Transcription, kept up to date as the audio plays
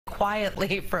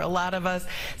quietly for a lot of us.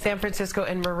 San Francisco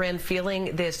and Marin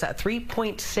feeling this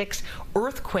 3.6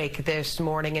 earthquake this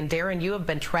morning. And Darren, you have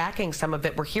been tracking some of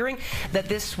it. We're hearing that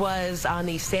this was on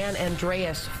the San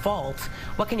Andreas Fault.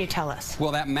 What can you tell us?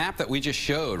 Well, that map that we just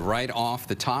showed right off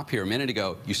the top here a minute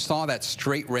ago, you saw that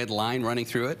straight red line running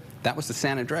through it? That was the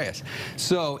San Andreas.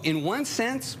 So in one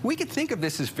sense, we could think of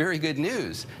this as very good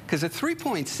news because a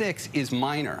 3.6 is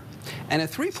minor. And a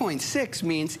 3.6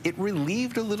 means it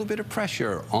relieved a little bit of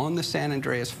pressure on the San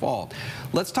Andreas Fault.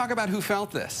 Let's talk about who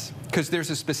felt this, because there's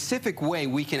a specific way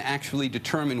we can actually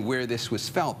determine where this was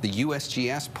felt. The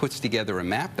USGS puts together a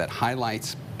map that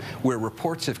highlights where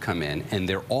reports have come in, and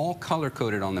they're all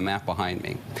color-coded on the map behind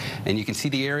me. And you can see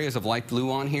the areas of light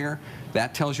blue on here.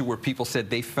 That tells you where people said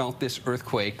they felt this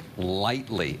earthquake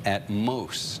lightly at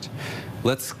most.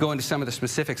 Let's go into some of the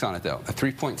specifics on it, though. A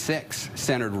 3.6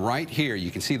 centered right here. You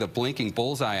can see the blinking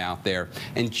bullseye out there.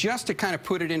 And just to kind of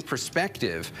put it in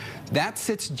perspective, that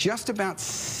sits just about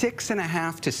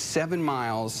 6.5 to 7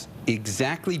 miles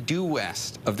exactly due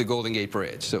west of the Golden Gate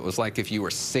Bridge. So it was like if you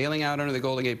were sailing out under the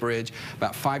Golden Gate Bridge,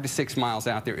 about 5 to 6 miles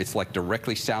out there. It's like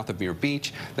directly south of Muir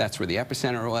Beach. That's where the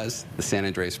epicenter was. The San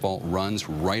Andreas Fault runs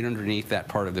right underneath that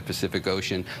part of the Pacific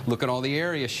Ocean. Look at all the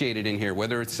areas shaded in here,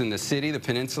 whether it's in the city, the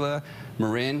peninsula,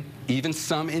 Marin, even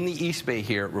some in the East Bay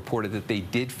here reported that they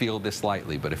did feel this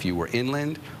lightly. But if you were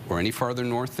inland or any farther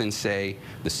north than, say,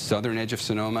 the southern edge of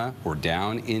Sonoma or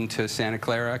down into Santa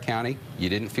Clara County, you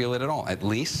didn't feel it at all. At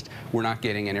least we're not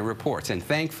getting any reports. And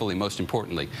thankfully, most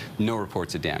importantly, no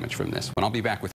reports of damage from this one. I'll be back with